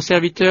adresse à son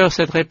serviteur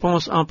cette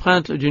réponse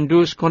empreinte d'une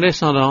douce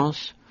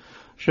condescendance.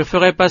 « Je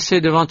ferai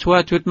passer devant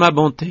toi toute ma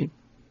bonté. »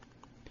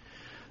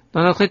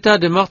 Dans notre état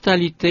de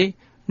mortalité,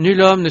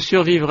 nul homme ne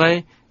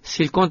survivrait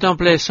s'il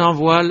contemplait sans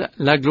voile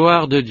la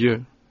gloire de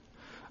Dieu.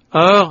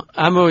 Or,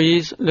 à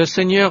Moïse, le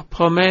Seigneur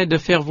promet de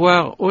faire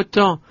voir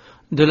autant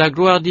de la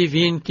gloire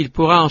divine qu'il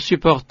pourra en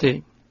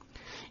supporter.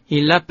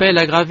 Il l'appelle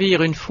à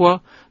gravir une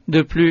fois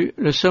de plus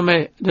le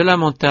sommet de la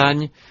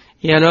montagne,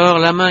 et alors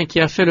la main qui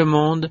a fait le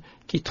monde,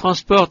 qui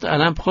transporte à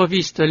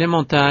l'improviste les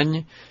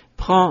montagnes,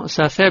 prend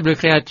sa faible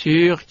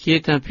créature, qui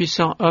est un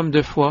puissant homme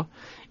de foi,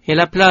 et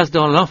la place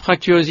dans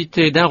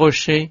l'anfractuosité d'un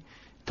rocher,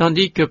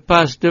 tandis que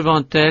passe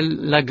devant elle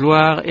la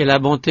gloire et la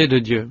bonté de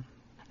Dieu.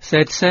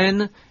 Cette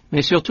scène,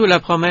 mais surtout la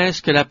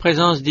promesse que la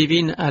présence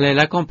divine allait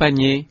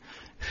l'accompagner,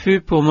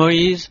 fut pour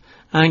Moïse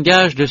un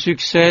gage de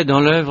succès dans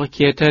l'œuvre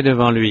qui était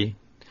devant lui.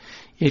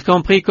 Il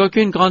comprit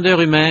qu'aucune grandeur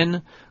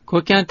humaine,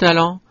 qu'aucun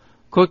talent,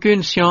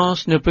 qu'aucune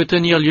science ne peut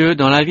tenir lieu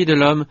dans la vie de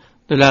l'homme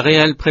de la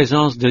réelle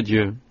présence de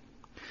Dieu.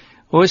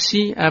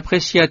 Aussi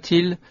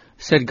apprécia-t-il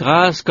cette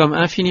grâce comme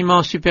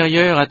infiniment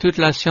supérieure à toute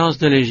la science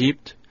de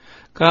l'Égypte,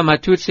 comme à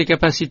toutes ses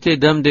capacités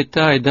d'homme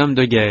d'État et d'homme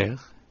de guerre.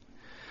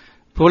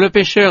 Pour le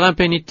pécheur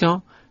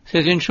impénitent,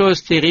 c'est une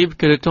chose terrible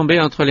que de tomber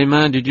entre les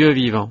mains du Dieu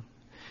vivant.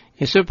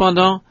 Et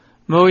cependant,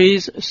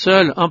 Moïse,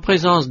 seul en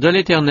présence de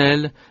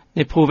l'Éternel,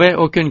 n'éprouvait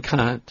aucune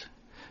crainte,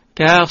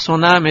 car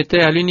son âme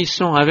était à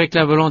l'unisson avec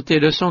la volonté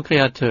de son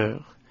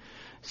Créateur.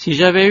 Si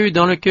j'avais eu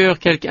dans le cœur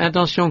quelque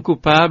intention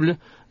coupable,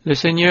 le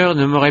Seigneur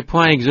ne m'aurait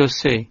point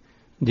exaucé,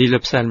 dit le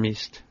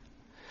psalmiste.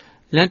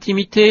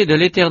 L'intimité de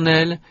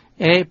l'Éternel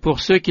est pour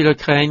ceux qui le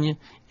craignent,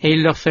 et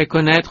il leur fait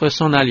connaître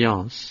son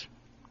alliance.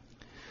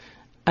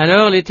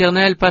 Alors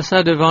l'Éternel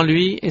passa devant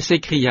lui et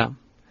s'écria,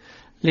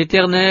 «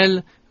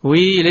 L'Éternel,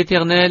 oui,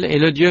 l'Éternel est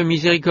le Dieu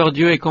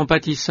miséricordieux et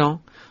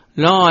compatissant,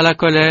 lent à la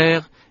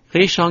colère,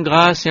 riche en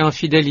grâce et en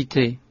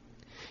fidélité.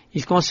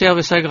 Il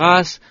conserve sa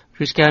grâce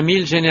jusqu'à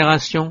 1000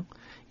 générations,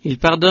 il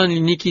pardonne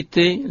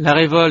l'iniquité, la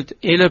révolte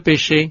et le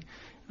péché,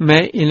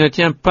 mais il ne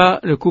tient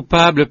pas le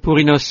coupable pour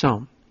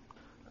innocent. »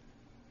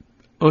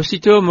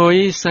 Aussitôt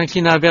Moïse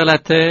s'inclina vers la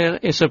terre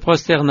et se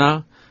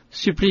prosterna,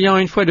 suppliant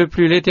une fois de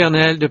plus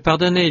l'Éternel de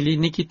pardonner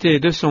l'iniquité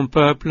de son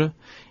peuple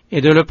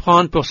et de le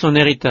prendre pour son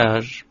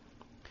héritage.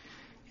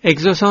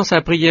 Exaucant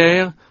sa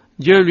prière,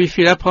 Dieu lui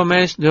fit la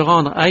promesse de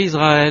rendre à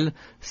Israël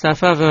sa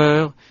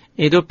faveur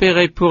et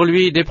d'opérer pour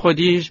lui des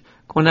prodiges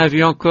qu'on n'a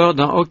vus encore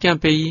dans aucun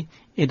pays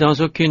et dans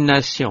aucune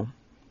nation.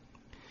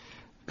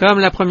 Comme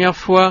la première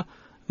fois,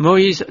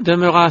 Moïse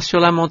demeura sur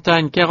la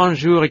montagne 40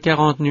 jours et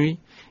 40 nuits,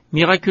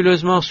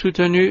 miraculeusement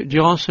soutenu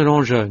durant ce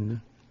long jeûne.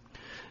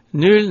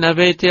 Nul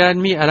n'avait été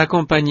admis à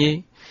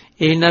l'accompagner,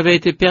 et il n'avait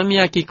été permis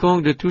à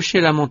quiconque de toucher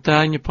la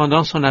montagne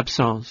pendant son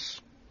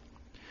absence.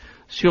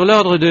 Sur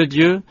l'ordre de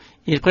Dieu,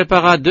 il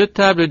prépara 2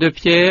 tables de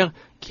pierre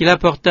qu'il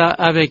apporta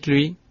avec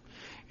lui.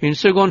 Une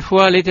seconde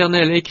fois,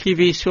 l'Éternel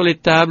écrivit sur les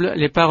tables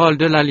les paroles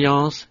de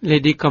l'Alliance, les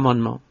 10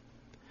 commandements.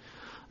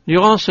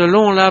 Durant ce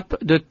long laps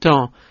de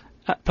temps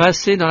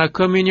passé dans la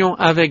communion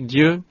avec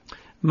Dieu,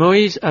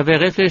 Moïse avait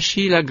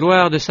réfléchi la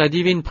gloire de sa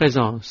divine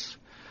présence.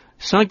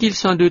 Sans qu'il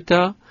s'en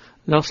doutât,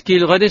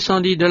 lorsqu'il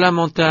redescendit de la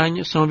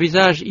montagne, son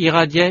visage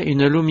irradiait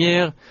une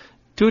lumière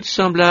toute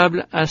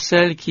semblable à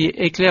celle qui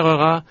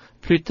éclairera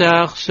plus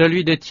tard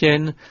celui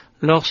d'Étienne,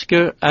 lorsque,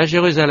 à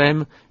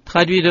Jérusalem,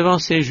 traduit devant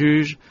ses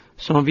juges,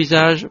 son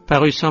visage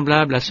parut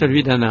semblable à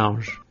celui d'un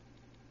ange.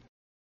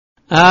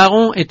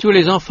 Aaron et tous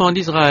les enfants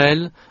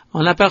d'Israël,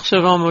 en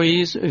apercevant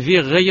Moïse,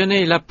 virent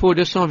rayonner la peau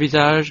de son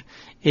visage,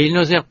 et ils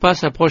n'osèrent pas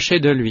s'approcher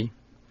de lui.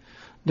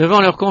 Devant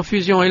leur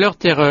confusion et leur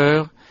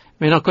terreur,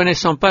 mais n'en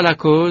connaissant pas la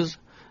cause,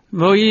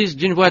 Moïse,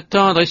 d'une voix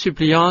tendre et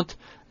suppliante,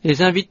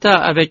 les invita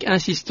avec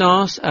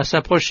insistance à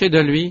s'approcher de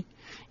lui.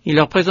 Il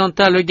leur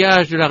présenta le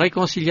gage de la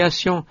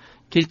réconciliation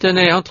qu'il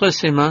tenait entre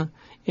ses mains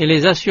et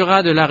les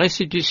assura de la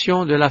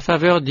restitution de la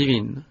faveur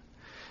divine.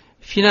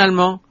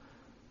 Finalement,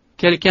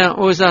 quelqu'un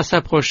osa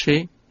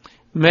s'approcher,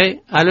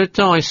 mais,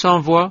 haletant et sans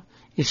voix,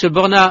 il se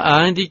borna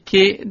à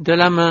indiquer de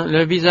la main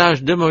le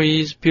visage de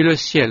Moïse, puis le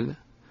ciel.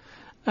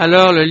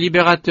 Alors le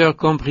libérateur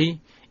comprit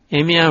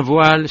et mit un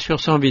voile sur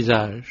son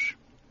visage.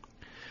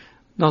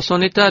 Dans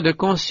son état de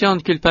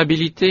consciente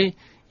culpabilité,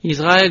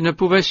 Israël ne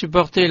pouvait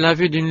supporter la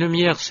vue d'une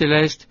lumière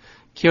céleste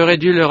qui aurait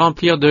dû le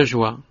remplir de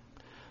joie.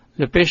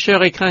 Le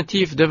pécheur est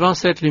craintif devant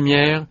cette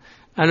lumière,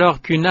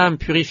 alors qu'une âme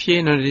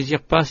purifiée ne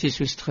désire pas s'y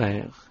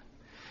soustraire.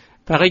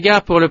 Par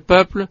égard pour le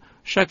peuple,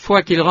 chaque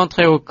fois qu'il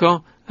rentrait au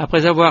camp,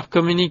 après avoir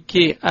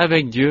communiqué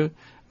avec Dieu,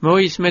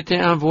 Moïse mettait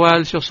un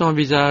voile sur son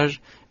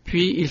visage,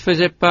 puis il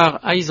faisait part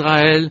à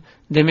Israël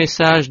des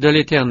messages de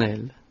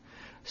l'Éternel.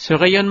 Ce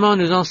rayonnement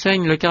nous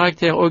enseigne le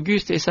caractère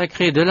auguste et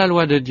sacré de la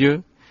loi de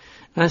Dieu,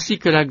 ainsi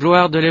que la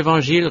gloire de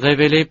l'Évangile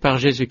révélé par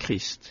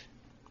Jésus-Christ.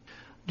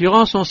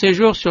 Durant son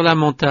séjour sur la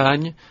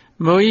montagne,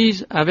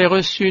 Moïse avait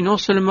reçu non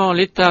seulement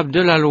l'étape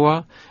de la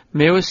loi,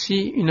 mais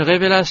aussi une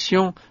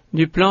révélation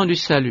du plan du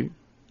salut.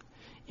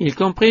 Il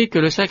comprit que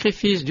le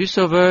sacrifice du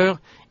Sauveur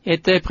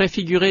était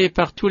préfiguré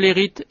par tous les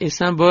rites et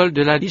symboles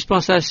de la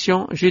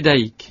dispensation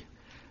judaïque.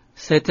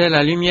 C'était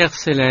la lumière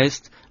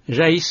céleste,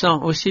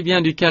 jaillissant aussi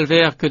bien du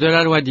calvaire que de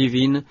la loi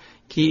divine,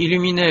 qui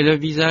illuminait le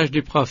visage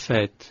du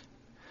prophète.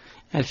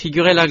 Elle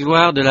figurait la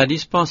gloire de la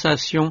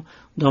dispensation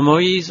dont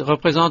Moïse,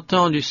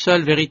 représentant du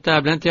seul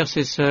véritable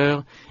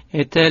intercesseur,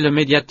 était le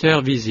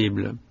médiateur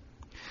visible.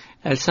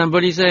 Elle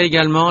symbolisait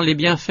également les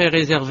bienfaits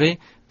réservés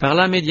par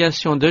la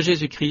médiation de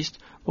Jésus-Christ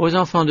aux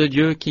enfants de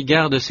Dieu qui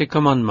gardent ses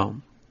commandements.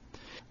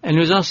 Elle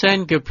nous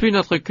enseigne que plus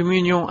notre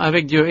communion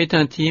avec Dieu est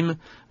intime,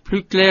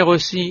 plus claire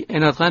aussi est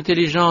notre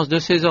intelligence de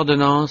ses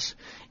ordonnances,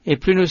 et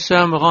plus nous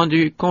sommes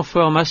rendus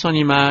conformes à son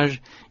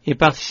image et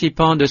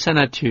participants de sa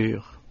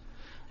nature.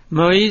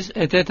 Moïse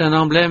était un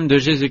emblème de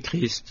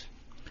Jésus-Christ.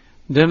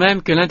 De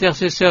même que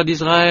l'intercesseur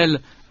d'Israël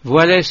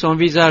voilait son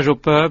visage au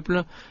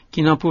peuple,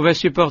 qui n'en pouvait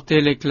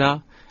supporter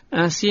l'éclat.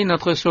 Ainsi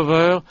notre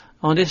Sauveur,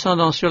 en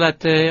descendant sur la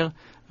terre,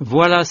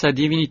 voila sa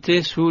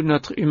divinité sous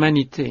notre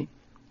humanité.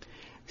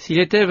 S'il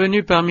était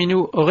venu parmi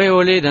nous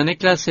auréolé d'un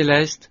éclat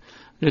céleste,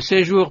 le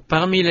séjour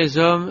parmi les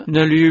hommes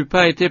ne lui eût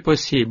pas été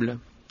possible.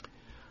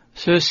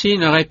 Ceux-ci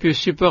n'auraient pu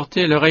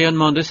supporter le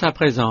rayonnement de sa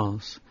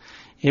présence.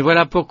 Et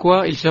voilà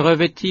pourquoi il se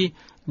revêtit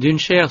d'une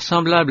chair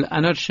semblable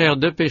à notre chair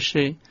de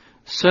péché,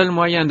 seul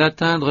moyen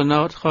d'atteindre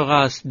notre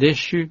race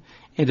déchue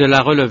et de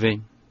la relever.